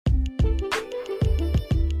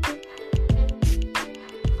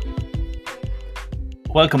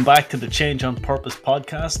Welcome back to the Change on Purpose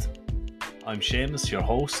podcast. I'm Seamus, your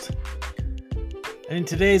host. And in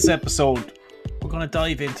today's episode, we're going to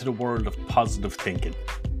dive into the world of positive thinking.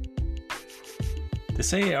 They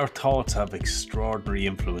say our thoughts have extraordinary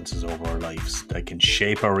influences over our lives that can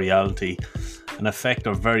shape our reality and affect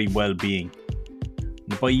our very well-being.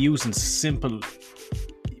 And by using simple,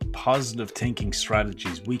 positive thinking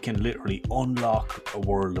strategies, we can literally unlock a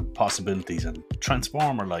world of possibilities and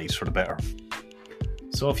transform our lives for the better.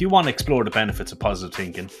 So if you want to explore the benefits of positive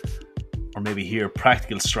thinking, or maybe hear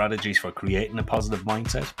practical strategies for creating a positive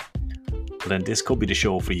mindset, well then this could be the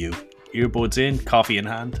show for you. Earbuds in, coffee in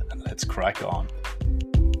hand, and let's crack on.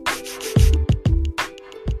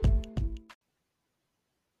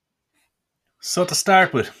 So to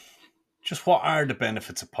start with, just what are the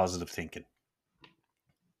benefits of positive thinking?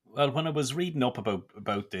 Well, when I was reading up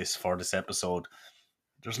about this for this episode,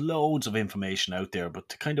 there's loads of information out there, but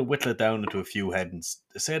to kind of whittle it down into a few headings,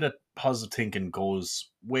 they say that positive thinking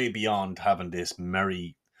goes way beyond having this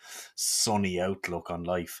merry, sunny outlook on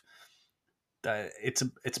life. It's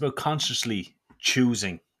about consciously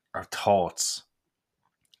choosing our thoughts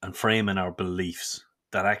and framing our beliefs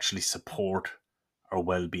that actually support our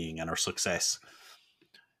well-being and our success.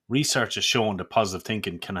 Research has shown that positive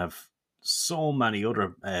thinking can have so many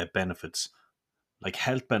other benefits, like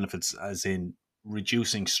health benefits, as in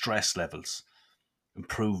reducing stress levels,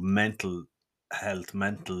 improve mental health,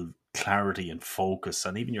 mental clarity and focus,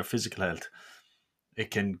 and even your physical health. It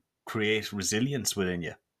can create resilience within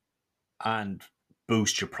you and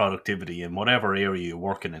boost your productivity in whatever area you're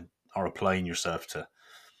working in or applying yourself to.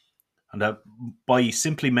 And that by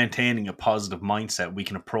simply maintaining a positive mindset, we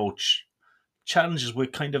can approach challenges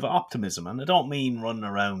with kind of optimism. And I don't mean running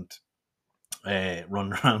around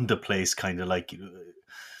the place kind of like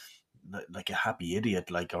a happy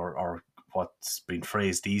idiot, like or what's been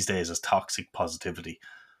phrased these days as toxic positivity.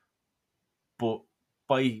 But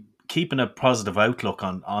by keeping a positive outlook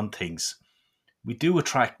on things, we do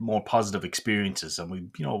attract more positive experiences, and we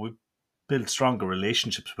build stronger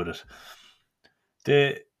relationships with it.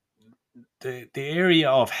 The the area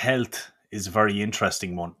of health is a very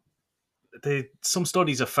interesting one. Some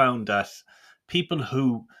studies have found that people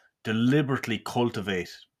who deliberately cultivate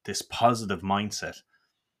this positive mindset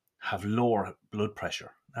have lower blood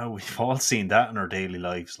pressure. Now, we've all seen that in our daily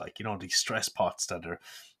lives, like, these stress pots that are,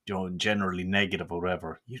 generally negative or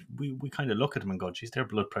whatever. We kind of look at them and go, geez, their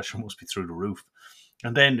blood pressure must be through the roof.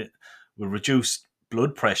 And then with reduced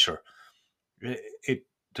blood pressure,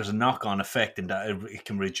 there's a knock-on effect in that it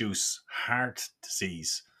can reduce heart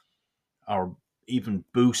disease or even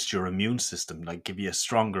boost your immune system, like give you a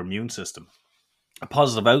stronger immune system. A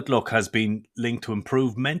positive outlook has been linked to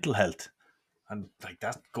improved mental health. And like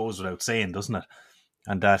that goes without saying, doesn't it?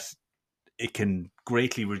 And that it can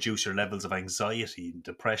greatly reduce your levels of anxiety and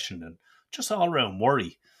depression and just all around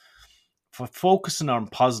worry. For focusing on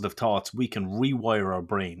positive thoughts, we can rewire our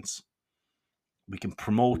brains. We can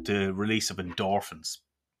promote the release of endorphins.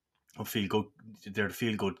 They're the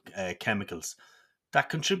feel good chemicals that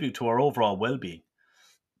contribute to our overall well-being.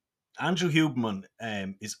 Andrew Huberman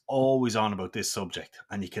is always on about this subject,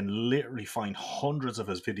 and you can literally find hundreds of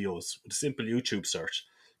his videos with a simple YouTube search.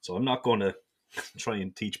 So I'm not going to try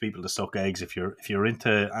and teach people to suck eggs. If you're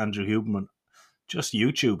into Andrew Huberman, just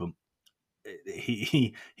YouTube him.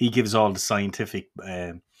 He gives all the scientific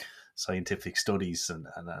studies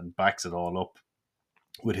and backs it all up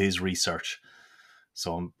with his research.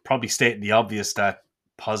 So I'm probably stating the obvious that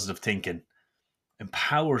positive thinking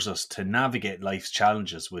empowers us to navigate life's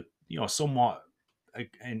challenges with somewhat a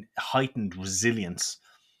heightened resilience,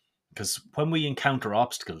 because when we encounter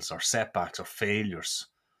obstacles or setbacks or failures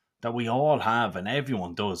that we all have and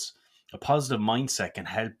everyone does, a positive mindset can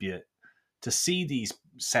help you to see these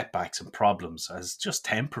setbacks and problems as just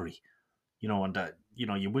temporary, and that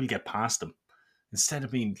you will get past them instead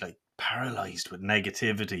of being like paralyzed with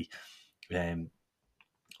negativity.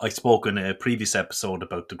 I spoke in a previous episode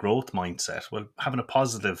about the growth mindset. Well, having a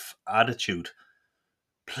positive attitude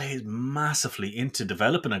plays massively into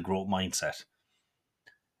developing a growth mindset.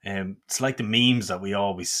 It's like the memes that we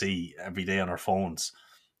always see every day on our phones.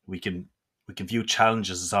 We can view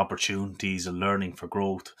challenges as opportunities and learning for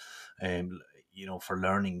growth. For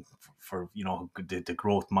learning for the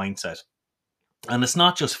growth mindset. And it's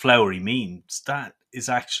not just flowery memes. That is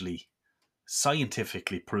actually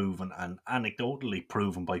scientifically proven and anecdotally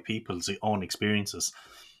proven by people's own experiences,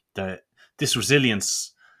 that this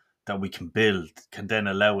resilience that we can build can then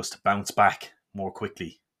allow us to bounce back more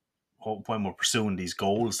quickly when we're pursuing these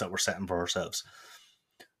goals that we're setting for ourselves.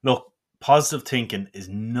 Look, positive thinking is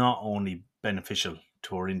not only beneficial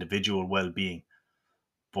to our individual well-being,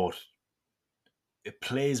 but it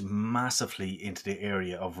plays massively into the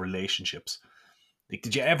area of relationships. Like,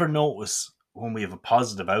 did you ever notice when we have a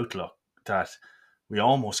positive outlook that we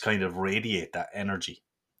almost kind of radiate that energy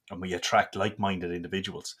and we attract like minded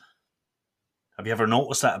individuals? Have you ever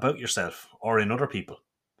noticed that about yourself or in other people?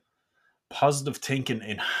 Positive thinking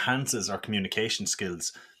enhances our communication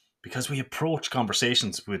skills because we approach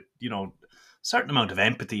conversations with, certain amount of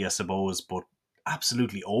empathy, I suppose, but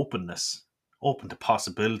absolutely openness, open to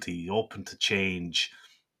possibility, open to change,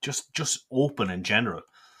 just open in general.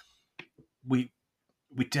 We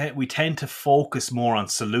we tend to focus more on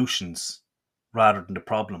solutions rather than the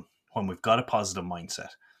problem when we've got a positive mindset.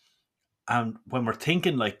 And when we're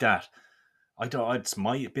thinking like that, I don't. It's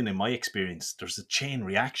my been in my experience. There's a chain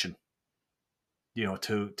reaction,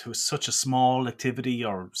 to such a small activity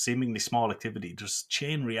or seemingly small activity. There's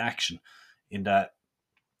chain reaction in that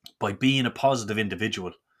by being a positive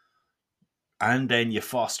individual, and then you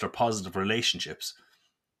foster positive relationships.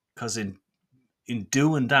 Because in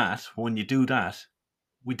doing that, when you do that,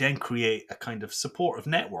 we then create a kind of supportive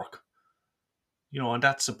network, and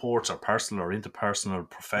that supports our personal or interpersonal,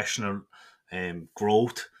 professional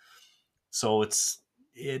growth. So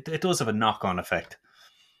it does have a knock on effect.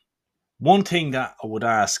 One thing that I would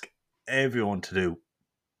ask everyone to do,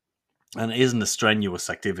 and it isn't a strenuous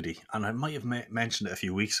activity, and I might have mentioned it a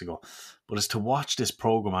few weeks ago, but is to watch this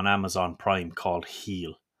program on Amazon Prime called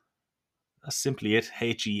Heal. That's simply it,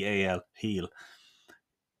 Heal, Heal.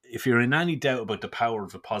 If you're in any doubt about the power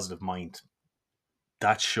of a positive mind,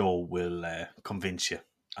 that show will convince you.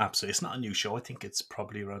 Absolutely. It's not a new show. I think it's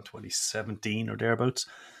probably around 2017 or thereabouts,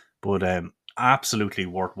 but absolutely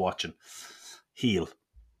worth watching. Heal.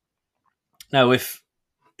 Now, if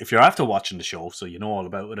you're after watching the show, so you know all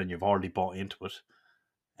about it and you've already bought into it,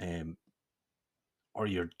 um, or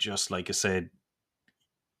you're just, like I said,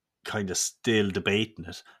 kind of still debating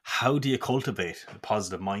it, how do you cultivate a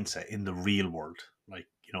positive mindset in the real world? Like,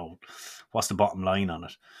 what's the bottom line on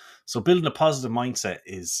it? So building a positive mindset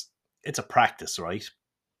it's a practice, right?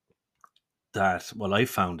 That, well, I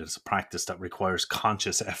found it's a practice that requires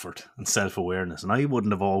conscious effort and self-awareness, and I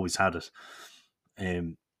wouldn't have always had it.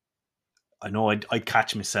 Um, I know I'd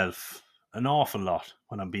catch myself an awful lot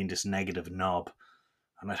when I'm being this negative knob,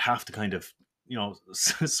 and I'd have to kind of,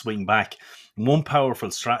 swing back. And one powerful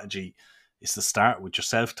strategy is to start with your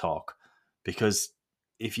self-talk, because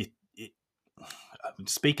if you, I'm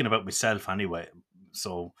speaking about myself anyway,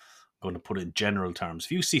 so I'm going to put it in general terms.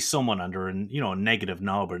 If you see someone under a negative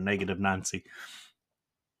knob or negative Nancy,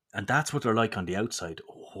 and that's what they're like on the outside,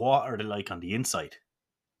 what are they like on the inside?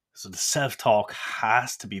 So the self-talk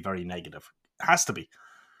has to be very negative. It has to be.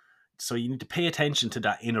 So you need to pay attention to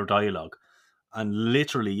that inner dialogue. And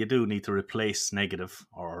literally, you do need to replace negative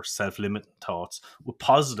or self-limiting thoughts with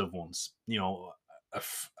positive ones.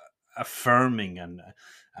 Aff- affirming and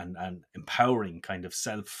empowering kind of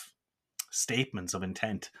self statements of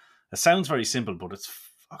intent. It sounds very simple, but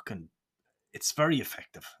it's very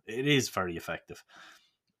effective. It is very effective.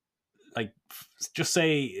 Like, just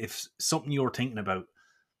say if something you're thinking about,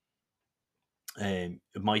 it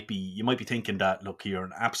might be you might be thinking that, look, you're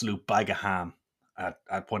an absolute bag of ham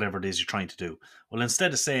at whatever it is you're trying to do. Well,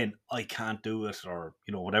 instead of saying I can't do it, or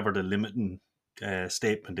whatever the limiting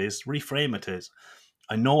statement is, reframe it as,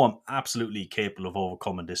 I know I'm absolutely capable of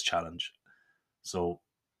overcoming this challenge. So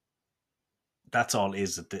that's all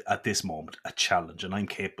is at this moment, a challenge, and I'm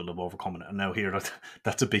capable of overcoming it. And now here,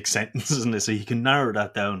 that's a big sentence, isn't it? So you can narrow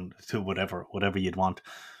that down to whatever you'd want.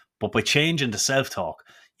 But by changing the self-talk,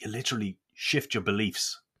 you literally shift your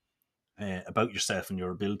beliefs about yourself and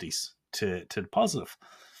your abilities to the positive.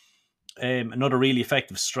 Another really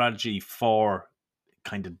effective strategy for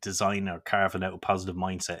kind of design or carving out a positive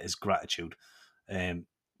mindset is gratitude. Um,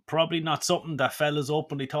 Probably not something that fellas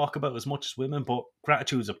openly talk about as much as women, but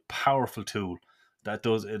gratitude is a powerful tool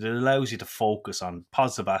it allows you to focus on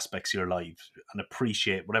positive aspects of your life and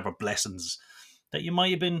appreciate whatever blessings that you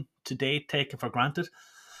might have been to date taken for granted.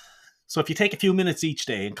 So if you take a few minutes each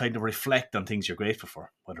day and kind of reflect on things you're grateful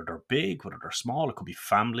for, whether they're big, whether they're small, it could be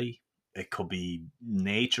family, it could be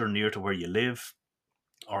nature near to where you live,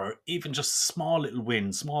 or even just small little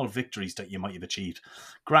wins, small victories that you might have achieved.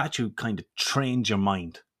 Gratitude kind of trains your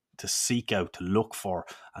mind to seek out, to look for,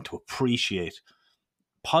 and to appreciate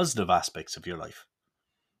positive aspects of your life.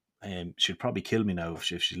 She'd probably kill me now if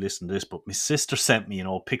she listened to this, but my sister sent me an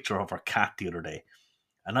old picture of her cat the other day,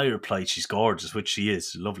 and I replied, she's gorgeous, which she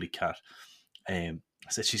is, a lovely cat. I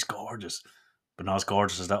said, she's gorgeous, but not as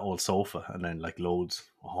gorgeous as that old sofa. And then, like, loads,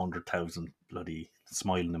 100,000 bloody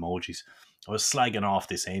smiling emojis. I was slagging off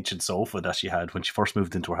this ancient sofa that she had when she first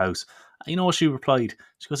moved into her house. And you know what she replied?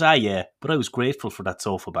 She goes, yeah, but I was grateful for that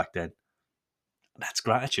sofa back then. That's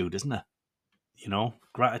gratitude, isn't it?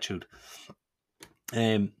 Gratitude.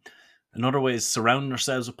 Um, Another way is surrounding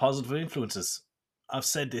ourselves with positive influences. I've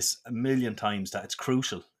said this a million times that it's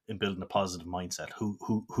crucial in building a positive mindset.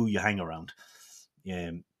 Who you hang around,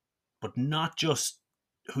 um, but not just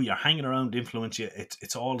who you're hanging around influence you.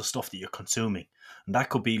 It's all the stuff that you're consuming, and that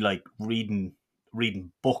could be like reading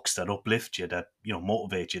books that uplift you, that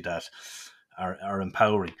motivate you, that are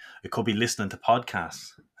empowering. It could be listening to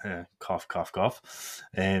podcasts. Cough, cough, cough.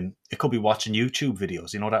 It could be watching YouTube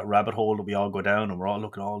videos. That rabbit hole that we all go down, and we're all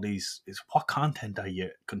looking at all these. Is what content are you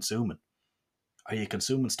consuming? Are you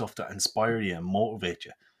consuming stuff that inspire you and motivate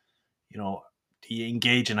you? Do you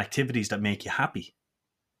engage in activities that make you happy?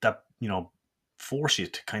 That force you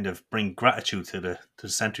to kind of bring gratitude to the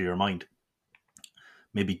center of your mind.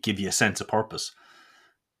 Maybe give you a sense of purpose.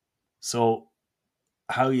 So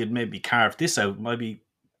how you'd maybe carve this out might be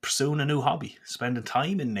pursuing a new hobby, spending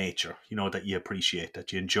time in nature, that you appreciate,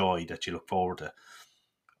 that you enjoy, that you look forward to.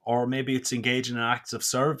 Or maybe it's engaging in acts of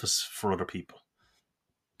service for other people.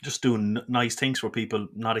 Just doing nice things for people,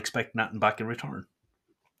 not expecting nothing back in return.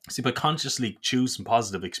 See, by consciously choosing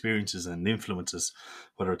positive experiences and influences,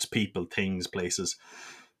 whether it's people, things, places,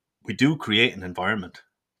 we do create an environment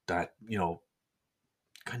that,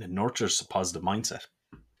 kind of nurtures a positive mindset.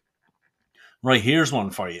 Right, here's one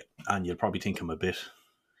for you. And you'll probably think I'm a bit,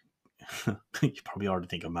 you probably already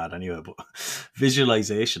think I'm mad anyway, but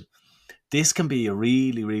visualization. This can be a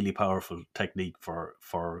really, really powerful technique for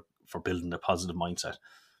building a positive mindset.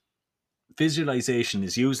 Visualization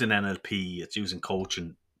is used in NLP, it's used in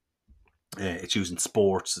coaching, it's used in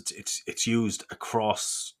sports, it's used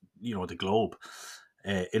across the globe.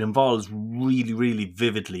 It involves really, really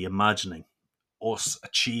vividly imagining us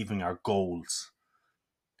achieving our goals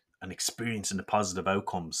and experiencing the positive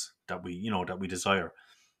outcomes that we desire.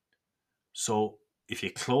 So if you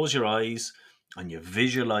close your eyes and you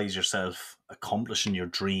visualize yourself accomplishing your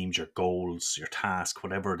dreams, your goals, your task,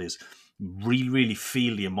 whatever it is, really, really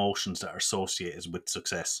feel the emotions that are associated with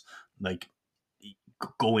success. Like,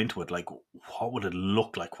 go into it. Like, what would it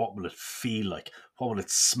look like? What will it feel like? What will it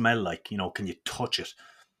smell like? Can you touch it?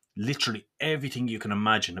 Literally everything you can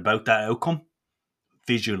imagine about that outcome,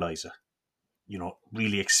 visualize it.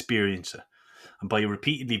 Really experience it. And by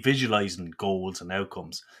repeatedly visualizing goals and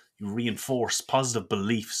outcomes, you reinforce positive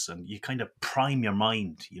beliefs and you kind of prime your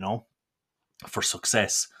mind, for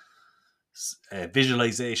success.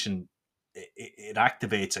 Visualization, it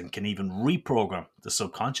activates and can even reprogram the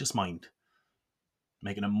subconscious mind,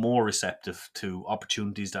 making it more receptive to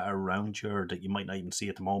opportunities that are around you or that you might not even see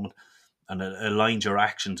at the moment, and it aligns your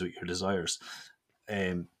actions with your desires.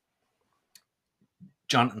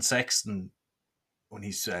 Jonathan Sexton, when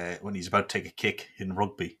he's about to take a kick in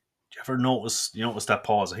rugby, do you ever notice that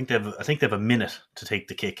pause? I think they have a minute to take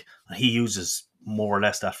the kick, and he uses more or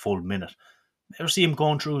less that full minute. Ever see him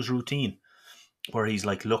going through his routine where he's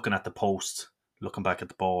like looking at the post, looking back at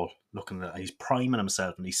the ball, he's priming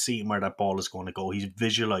himself, and he's seeing where that ball is going to go. He's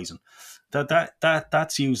visualizing.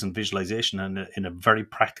 That's using visualization in a very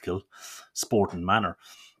practical, sporting manner.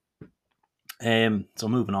 So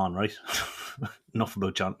moving on, right? Enough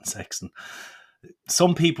about Jonathan Sexton.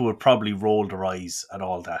 Some people would probably roll their eyes at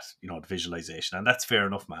all that, the visualization, and that's fair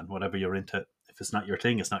enough, man. Whatever you're into, if it's not your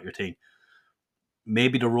thing, it's not your thing.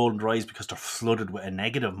 Maybe they're rolling their eyes because they're flooded with a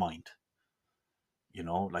negative mind.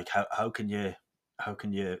 Like how can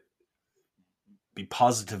you be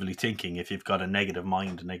positively thinking if you've got a negative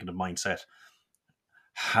mind, a negative mindset?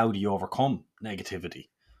 How do you overcome negativity,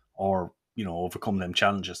 or overcome them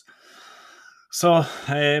challenges? So,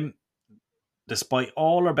 despite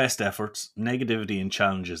all our best efforts, negativity and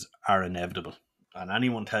challenges are inevitable, and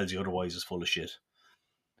anyone tells you otherwise is full of shit.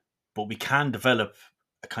 But we can develop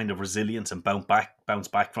a kind of resilience and bounce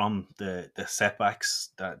back from the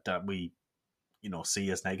setbacks that we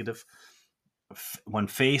see as negative. When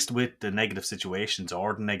faced with the negative situations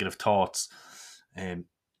or the negative thoughts,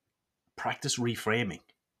 practice reframing.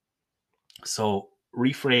 So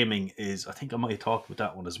reframing is, I think I might have talked about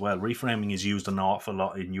that one as well. Reframing is used an awful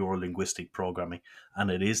lot in neuro-linguistic programming, and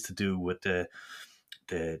it is to do with the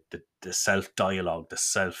self-dialogue, the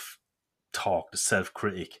self-talk, the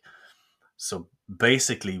self-critic. So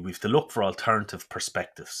basically, we have to look for alternative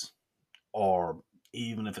perspectives, or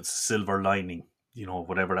even if it's a silver lining,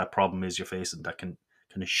 whatever that problem is you're facing, that can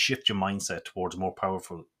kind of shift your mindset towards a more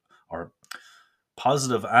powerful or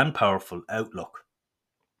positive and powerful outlook.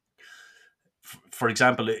 For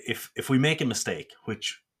example, if we make a mistake,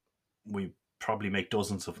 which we probably make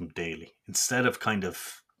dozens of them daily, instead of kind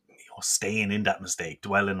of staying in that mistake,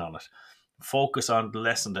 dwelling on it, focus on the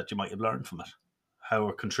lesson that you might have learned from it, how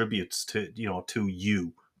it contributes to to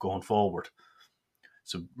you going forward.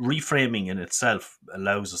 So reframing in itself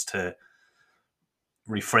allows us to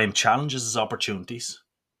reframe challenges as opportunities,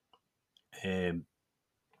 um,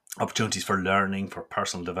 opportunities for learning, for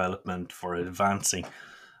personal development, for advancing.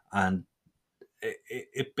 And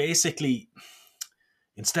it basically,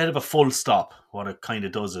 instead of a full stop, what it kind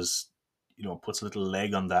of does is, puts a little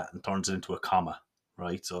leg on that and turns it into a comma,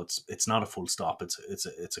 right? So it's not a full stop;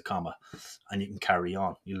 it's a comma, and you can carry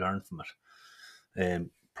on. You learn from it.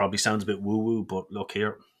 Probably sounds a bit woo woo, but look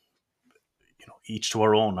here, each to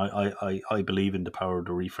our own. I believe in the power of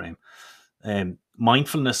the reframe.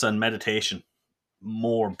 Mindfulness and meditation,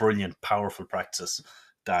 more brilliant, powerful practices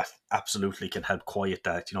that absolutely can help quiet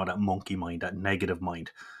that, that monkey mind, that negative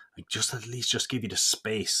mind. Like, just at least just give you the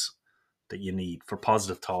space that you need for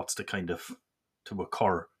positive thoughts to kind of to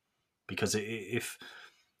occur. Because if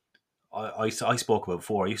I spoke about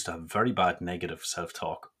before, I used to have very bad negative self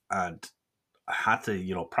talk, and I had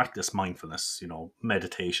to practice mindfulness,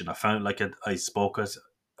 meditation. I found, like, I spoke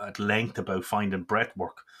at length about finding breath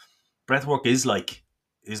work. Breath work is like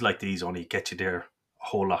these, only get you there a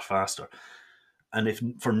whole lot faster. And if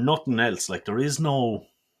for nothing else, like, there is no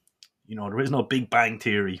Big Bang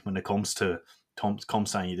theory when it comes to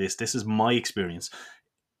any of this. This is my experience,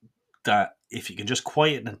 that if you can just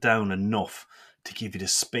quieten it down enough to give you the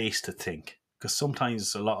space to think, because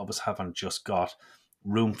sometimes a lot of us haven't just got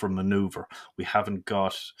room for maneuver. We haven't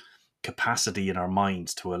got capacity in our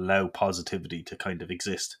minds to allow positivity to kind of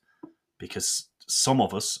exist, because some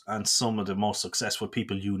of us, and some of the most successful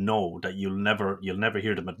people, that you'll never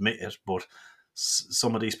hear them admit it, but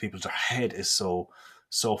some of these people, their head is so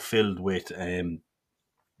filled with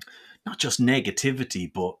not just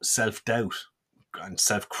negativity but self-doubt and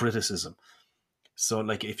self-criticism. So,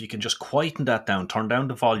 like, if you can just quieten that down, turn down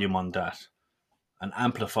the volume on that, and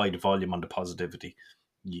amplify the volume on the positivity,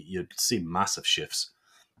 you'd see massive shifts.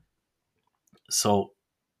 So,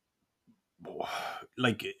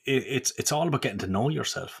 like, it's all about getting to know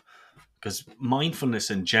yourself, because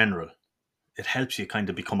mindfulness in general, it helps you kind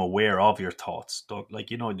of become aware of your thoughts. Don't,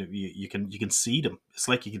 like, you can see them. It's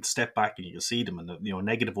like you can step back and you can see them, and the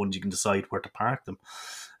negative ones, you can decide where to park them.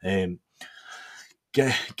 Um,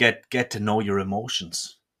 get to know your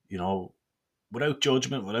emotions. Without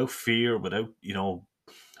judgment, without fear, without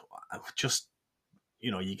just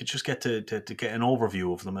you could just get to get an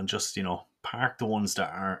overview of them, and just park the ones that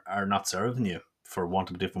are not serving you, for want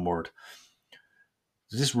of a different word.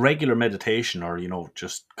 This regular meditation, or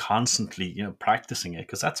just constantly practicing it,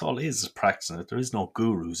 because that's all it is practicing it. There is no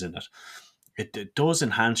gurus in it. It does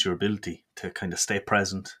enhance your ability to kind of stay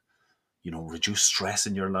present, reduce stress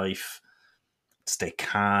in your life, stay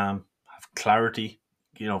calm, have clarity,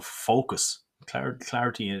 focus,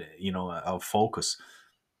 clarity, of focus.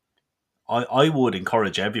 I would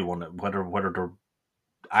encourage everyone, whether they're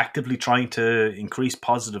actively trying to increase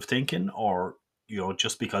positive thinking, or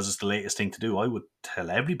just because it's the latest thing to do, I would tell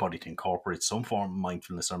everybody to incorporate some form of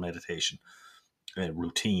mindfulness or meditation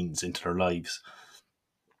routines into their lives,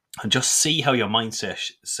 and just see how your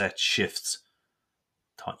mindset set shifts.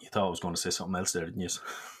 You thought I was going to say something else there, didn't you?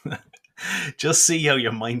 Just see how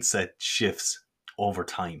your mindset shifts over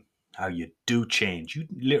time, how you do change. You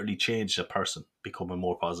literally change a person, becoming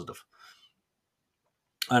more positive.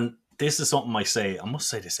 And this is something I must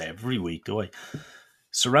say this every week, do I?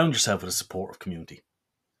 Surround yourself with a supportive community.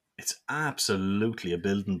 It's absolutely a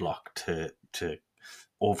building block to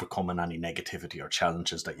overcoming any negativity or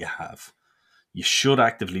challenges that you have. You should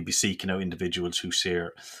actively be seeking out individuals who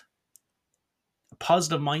share a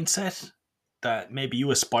positive mindset that maybe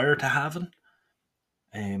you aspire to having,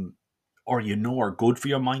 um, or are good for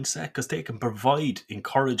your mindset, because they can provide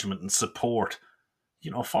encouragement and support,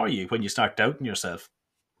 for you when you start doubting yourself.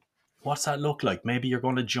 What's that look like? Maybe you're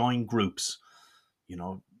going to join groups. You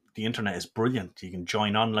know, the internet is brilliant. You can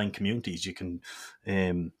join online communities. You can,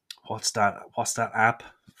 what's that app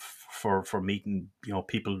for meeting,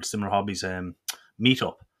 people with similar hobbies?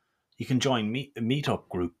 Meetup. You can join a meetup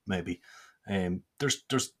group maybe.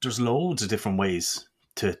 There's loads of different ways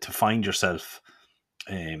to find yourself,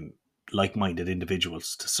 um, like-minded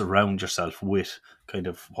individuals, to surround yourself with kind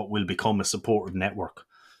of what will become a supportive network.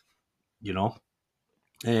 You know,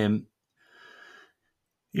 um,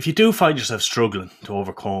 if you do find yourself struggling to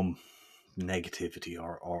overcome negativity,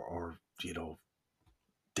 or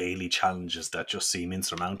daily challenges that just seem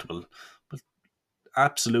insurmountable, but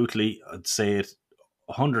absolutely, I'd say it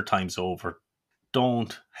 100 times over,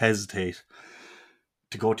 don't hesitate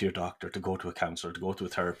to go to your doctor, to go to a counselor, to go to a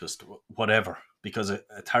therapist, whatever, because a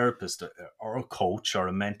therapist or a coach or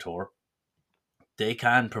a mentor, they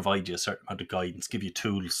can provide you a certain amount of guidance, give you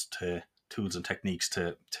tools and techniques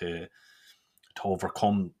to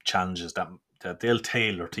overcome challenges that they'll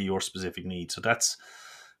tailor to your specific needs. So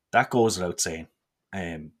that goes without saying.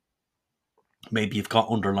 Um, Maybe you've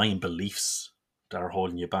got underlying beliefs that are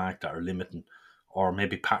holding you back, that are limiting, or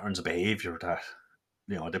maybe patterns of behavior that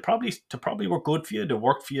they probably were good for you, they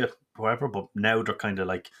worked for you, whatever, but now they're kind of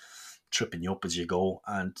like tripping you up as you go.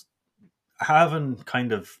 And having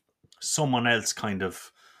kind of someone else kind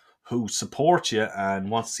of who supports you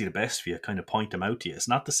and wants to see the best for you, kind of point them out to you. It's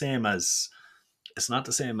not the same as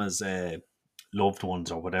loved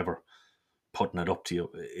ones or whatever putting it up to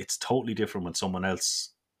you. It's totally different when someone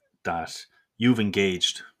else that you've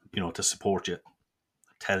engaged, to support you,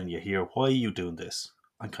 telling you here why are you doing this,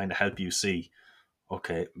 and kind of help you see,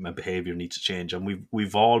 okay, my behavior needs to change. And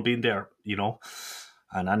we've all been there,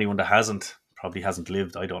 and anyone that hasn't probably hasn't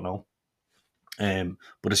lived. I don't know.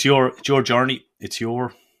 But it's your journey. It's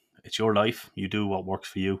your life. You do what works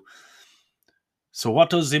for you. So,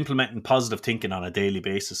 what does implementing positive thinking on a daily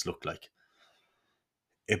basis look like?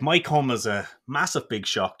 It might come as a massive big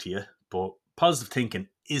shock to you, but positive thinking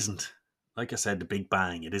isn't, like I said, the big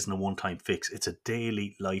bang. It isn't a one-time fix. It's a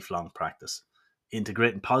daily, lifelong practice.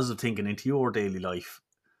 Integrating positive thinking into your daily life,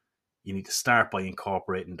 you need to start by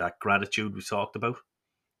incorporating that gratitude we talked about.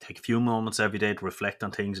 Take a few moments every day to reflect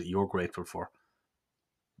on things that you're grateful for.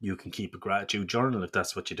 You can keep a gratitude journal if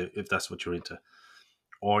that's what you do, if that's what you're into.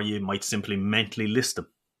 Or you might simply mentally list them.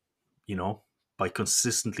 By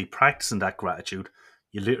consistently practicing that gratitude,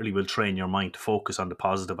 you literally will train your mind to focus on the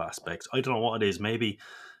positive aspects. I don't know what it is.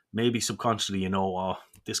 Maybe subconsciously, oh,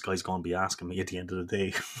 this guy's going to be asking me at the end of the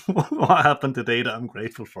day what happened today that I'm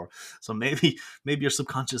grateful for. So maybe your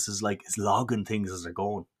subconscious is logging things as they're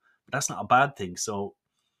going. But that's not a bad thing. So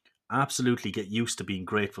absolutely get used to being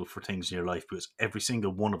grateful for things in your life, because every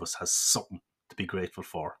single one of us has something to be grateful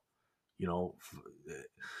for.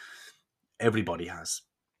 Everybody has.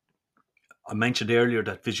 I mentioned earlier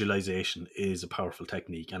that visualization is a powerful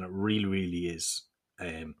technique, and it really, really is.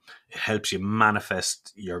 It helps you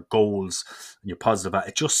manifest your goals and your positive.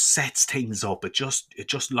 It just sets things up. It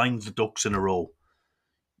just lines the ducks in a row.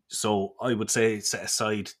 So I would say set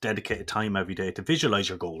aside dedicated time every day to visualize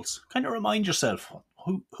your goals. Kind of remind yourself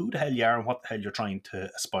who the hell you are and what the hell you're trying to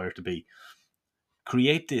aspire to be.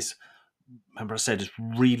 Create this. Remember, I said this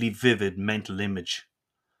really vivid mental image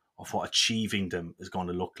of what achieving them is going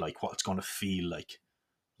to look like, what it's going to feel like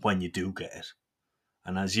when you do get it.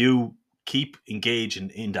 And as you keep engaging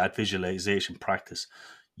in that visualization practice,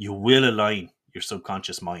 you will align your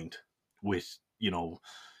subconscious mind with, your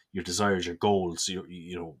desires, your goals,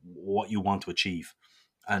 what you want to achieve.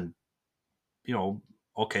 And,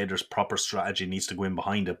 okay, there's proper strategy needs to go in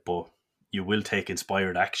behind it, but you will take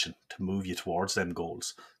inspired action to move you towards them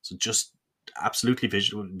goals. So just absolutely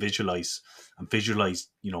visualize and visualize,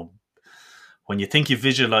 when you think you've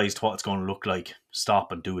visualized what it's going to look like,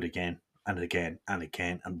 stop and do it again and again and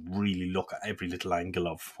again, and really look at every little angle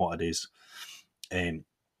of what it is.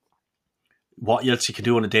 What else you can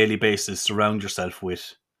do on a daily basis, surround yourself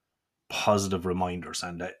with positive reminders,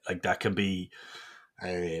 and that can be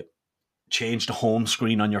change the home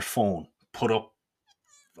screen on your phone, put up,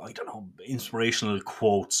 I don't know, inspirational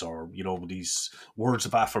quotes, or these words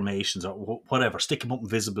of affirmations, or whatever. Stick them up in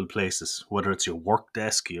visible places, whether it's your work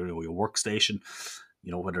desk, your workstation,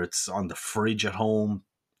 whether it's on the fridge at home,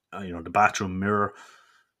 the bathroom mirror,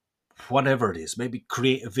 whatever it is. Maybe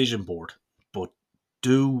create a vision board, but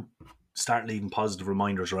do start leaving positive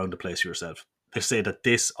reminders around the place for yourself. They say that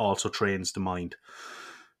this also trains the mind.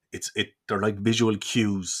 They're like visual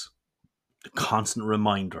cues, the constant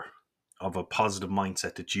reminder of a positive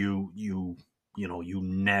mindset that you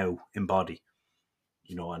now embody,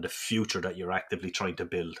 and the future that you're actively trying to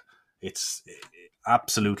build. It's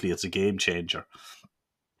absolutely, it's a game changer.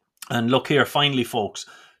 And look here, finally, folks,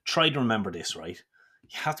 try to remember this, right?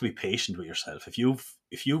 You have to be patient with yourself. If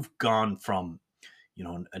you've gone from,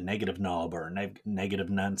 a negative knob or a negative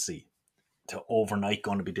Nancy to overnight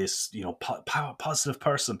going to be this, positive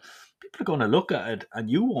person, people are going to look at it and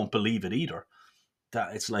you won't believe it either.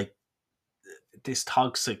 That it's like this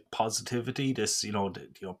toxic positivity. This,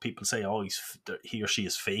 people say, oh, he or she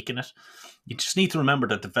is faking it. You just need to remember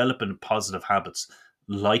that developing positive habits,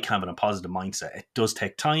 like having a positive mindset, it does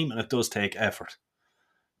take time and it does take effort.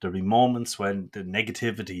 There'll be moments when the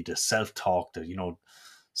negativity, the self-talk, the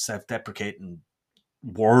self-deprecating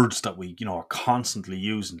words that we are constantly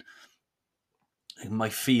using, it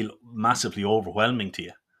might feel massively overwhelming to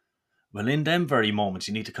you. Well, in them very moments,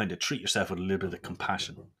 you need to kind of treat yourself with a little bit of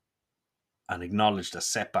compassion and acknowledge that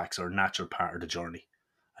setbacks are a natural part of the journey.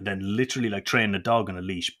 And then, literally, like training a dog on a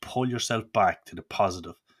leash, pull yourself back to the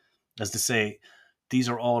positive. As they say, these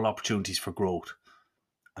are all opportunities for growth.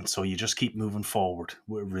 And so you just keep moving forward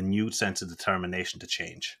with a renewed sense of determination to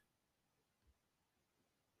change.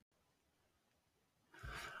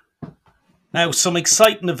 Now, some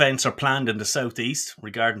exciting events are planned in the Southeast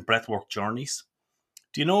regarding breathwork journeys.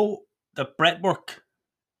 Do you know that breathwork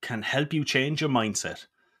can help you change your mindset?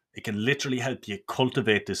 It can literally help you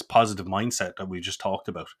cultivate this positive mindset that we just talked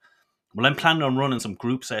about. Well, I'm planning on running some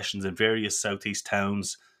group sessions in various Southeast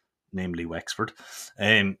towns, namely Wexford.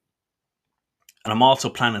 And I'm also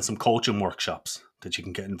planning some coaching workshops that you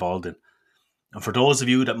can get involved in. And for those of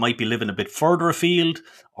you that might be living a bit further afield,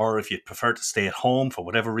 or if you'd prefer to stay at home for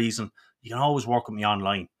whatever reason, you can always work with me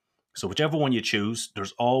online. So whichever one you choose,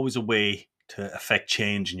 there's always a way to affect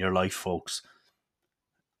change in your life, folks.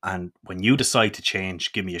 And when you decide to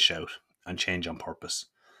change, give me a shout and change on purpose.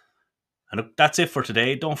 And look, that's it for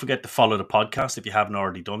today. Don't forget to follow the podcast if you haven't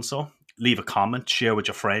already done so. Leave a comment, share with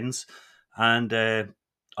your friends, and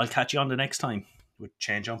I'll catch you on the next time with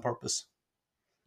Change on Purpose.